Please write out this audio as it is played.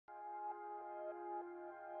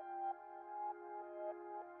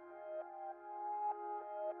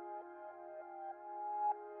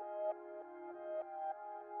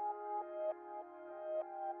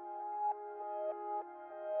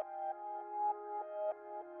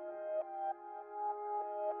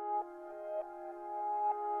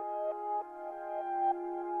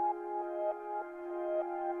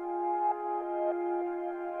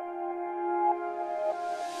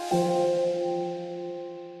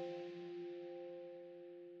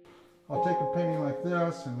like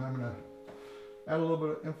this, and I'm going to add a little bit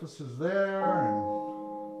of emphasis there, and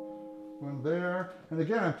one there. And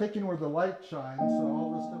again, I'm taking where the light shines, so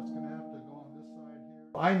all this stuff's going to have to go on this side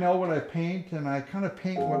here. I know what I paint, and I kind of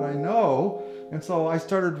paint what I know, and so I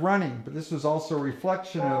started running. But this is also a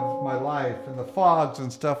reflection of my life and the fogs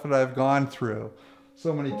and stuff that I've gone through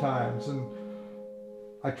so many times. And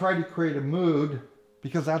I tried to create a mood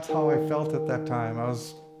because that's how I felt at that time. I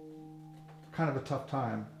was kind of a tough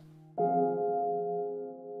time.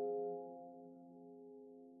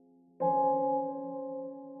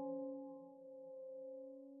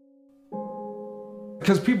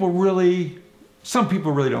 Because some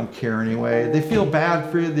people really don't care anyway. They feel bad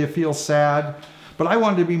for you, they feel sad. But I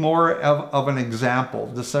wanted to be more of an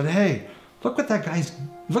example. Just said, hey, look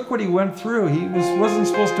what he went through. He wasn't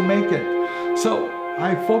supposed to make it. So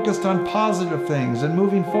I focused on positive things and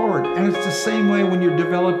moving forward. And it's the same way when you're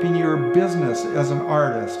developing your business as an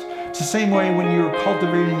artist. It's the same way when you're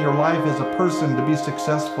cultivating your life as a person to be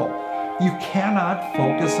successful. You cannot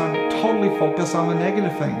totally focus on the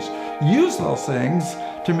negative things. Use those things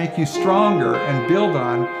to make you stronger and build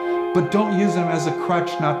on, but don't use them as a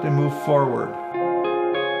crutch not to move forward.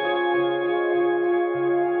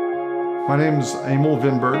 My name is Emil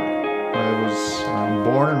Winberg. I was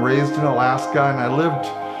born and raised in Alaska, and I lived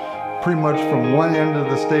pretty much from one end of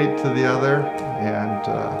the state to the other. And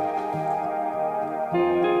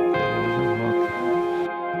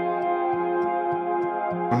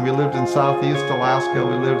when we lived in southeast Alaska,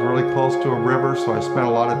 we lived really close to a river, so I spent a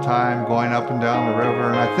lot of time going up and down the river.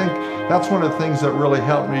 And I think that's one of the things that really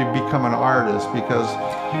helped me become an artist, because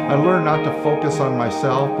I learned not to focus on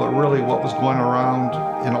myself, but really what was going around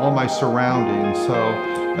in all my surroundings. So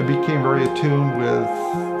I became very attuned with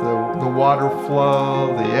the water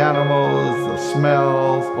flow, the animals, the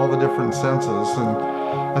smells, all the different senses. And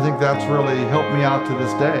I think that's really helped me out to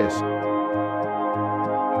this day.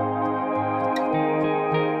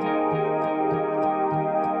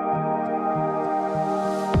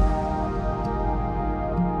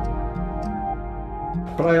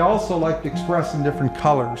 But I also like to express in different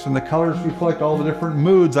colors, and the colors reflect all the different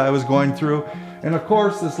moods I was going through. And of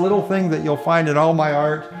course, this little thing that you'll find in all my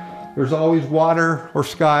art, there's always water or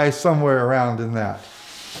sky somewhere around in that.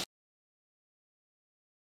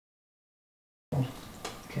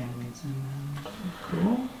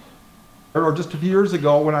 Cool. Or just a few years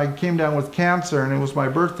ago when I came down with cancer and it was my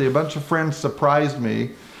birthday, a bunch of friends surprised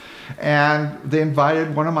me. And they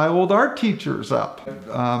invited one of my old art teachers up.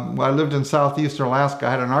 When I lived in southeastern Alaska,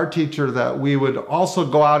 I had an art teacher that we would also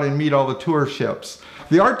go out and meet all the tour ships.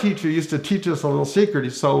 The art teacher used to teach us a little secret,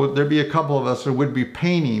 so there'd be a couple of us who would be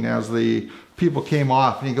painting as the people came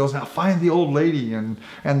off. And he goes, now find the old lady and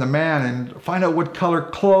the man and find out what color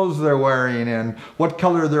clothes they're wearing and what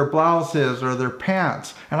color their blouse is or their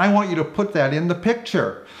pants. And I want you to put that in the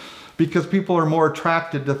picture, because people are more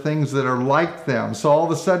attracted to things that are like them. So all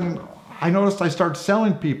of a sudden, I noticed I started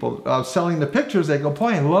selling the pictures. They go,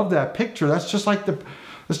 boy, I love that picture. That's just like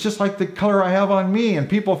the color I have on me. And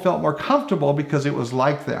people felt more comfortable because it was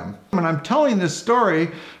like them. And I'm telling this story,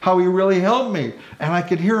 how he really helped me. And I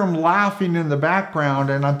could hear him laughing in the background.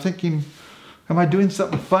 And I'm thinking, am I doing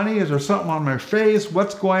something funny? Is there something on my face?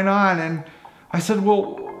 What's going on? And I said,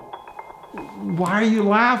 well, why are you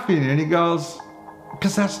laughing? And he goes,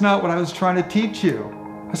 because that's not what I was trying to teach you.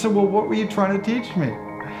 I said, well, what were you trying to teach me?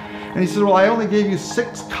 And he said, well, I only gave you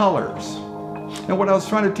 6 colors. And what I was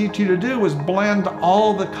trying to teach you to do was blend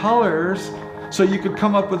all the colors so you could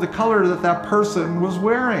come up with the color that that person was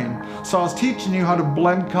wearing. So I was teaching you how to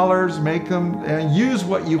blend colors, make them, and use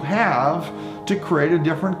what you have to create a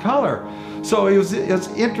different color. So it's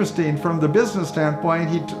interesting from the business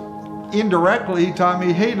standpoint. Indirectly, he taught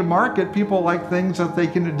me, hey, to market, people like things that they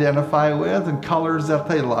can identify with and colors that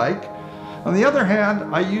they like. On the other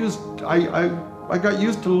hand, I got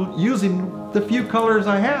used to using the few colors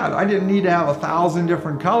I had. I didn't need to have 1,000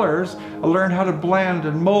 different colors. I learned how to blend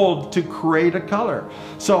and mold to create a color.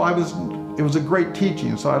 So it was a great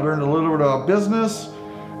teaching. So I learned a little bit about business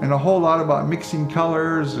and a whole lot about mixing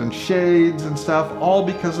colors and shades and stuff, all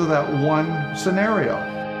because of that one scenario.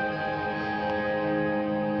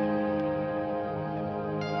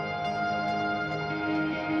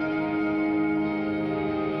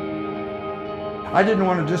 I didn't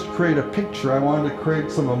want to just create a picture, I wanted to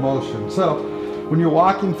create some emotion. So when you're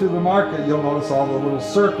walking through the market, you'll notice all the little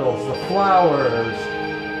circles, the flowers,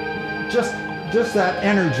 just that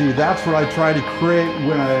energy. That's what I try to create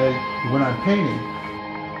when I'm painting.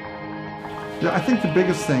 I think the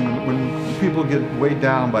biggest thing when people get weighed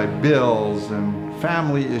down by bills and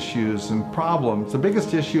family issues and problems, the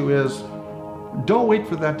biggest issue is don't wait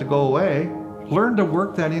for that to go away. Learn to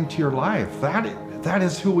work that into your life. that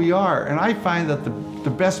is who we are. And I find that the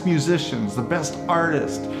best musicians, the best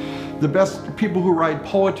artists, the best people who write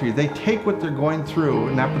poetry, they take what they're going through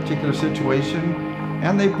in that particular situation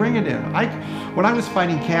and they bring it in. When I was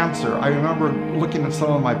fighting cancer, I remember looking at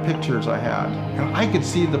some of my pictures I had, and I could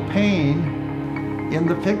see the pain in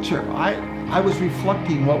the picture. I was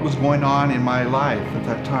reflecting what was going on in my life at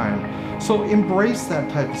that time. So embrace that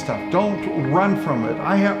type of stuff. Don't run from it.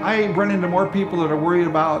 I run into more people that are worried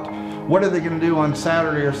about what are they going to do on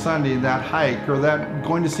Saturday or Sunday, that hike or that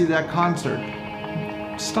going to see that concert.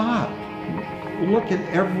 Stop. Look at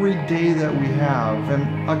every day that we have.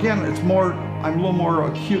 And again, I'm a little more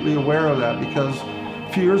acutely aware of that because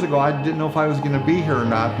a few years ago I didn't know if I was going to be here or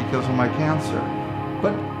not because of my cancer.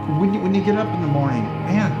 But when you get up in the morning,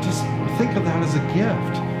 man, just think of that as a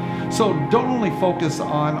gift. So don't only focus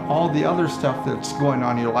on all the other stuff that's going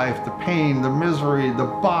on in your life, the pain, the misery, the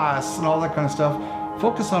boss, and all that kind of stuff.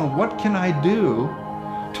 Focus on what can I do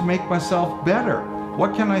to make myself better?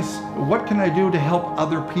 What can I do to help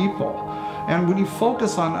other people? And when you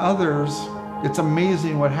focus on others, it's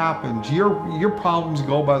amazing what happens. Your problems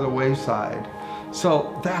go by the wayside.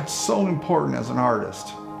 So that's so important as an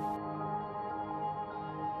artist.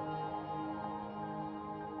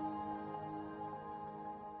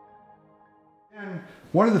 And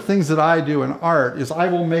one of the things that I do in art is I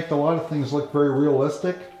will make a lot of things look very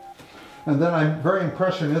realistic. And then I'm very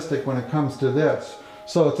impressionistic when it comes to this.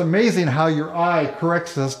 So it's amazing how your eye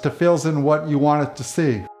corrects this to fills in what you want it to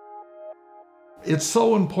see. It's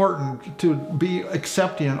so important to be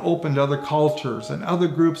accepting and open to other cultures and other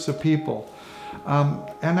groups of people,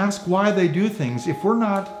 and ask why they do things.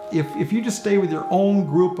 If you just stay with your own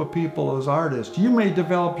group of people as artists, you may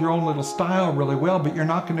develop your own little style really well, but you're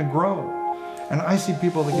not going to grow. And I see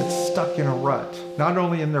people that get stuck in a rut, not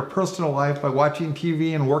only in their personal life by watching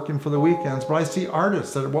TV and working for the weekends, but I see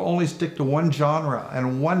artists that will only stick to one genre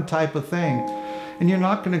and one type of thing. And you're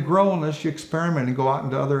not going to grow unless you experiment and go out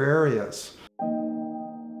into other areas.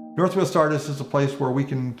 Northwest Artists is a place where we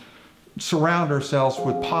can surround ourselves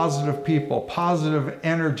with positive people, positive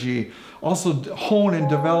energy, also hone and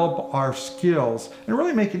develop our skills and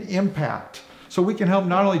really make an impact. So we can help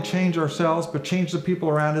not only change ourselves, but change the people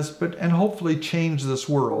around us, and hopefully change this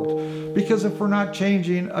world. Because if we're not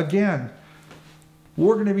changing, again,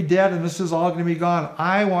 we're going to be dead and this is all going to be gone.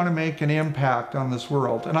 I want to make an impact on this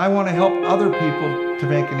world, and I want to help other people to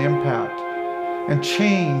make an impact. And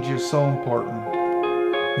change is so important.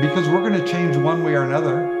 Because we're going to change one way or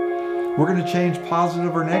another. We're going to change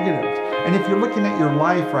positive or negative. And if you're looking at your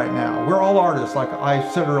life right now, we're all artists, like I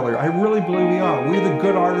said earlier. I really believe we are. We're either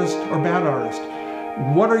good artists or bad artists.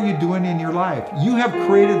 What are you doing in your life? You have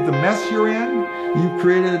created the mess you're in. You've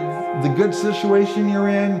created the good situation you're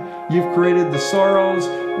in. You've created the sorrows.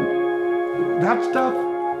 That stuff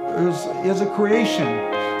is a creation.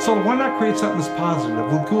 So why not create something that's positive,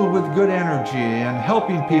 with good energy and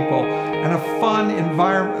helping people and a fun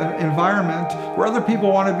environment where other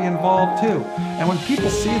people want to be involved too. And when people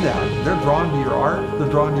see that, they're drawn to your art, they're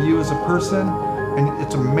drawn to you as a person, and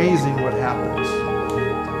it's amazing what happens.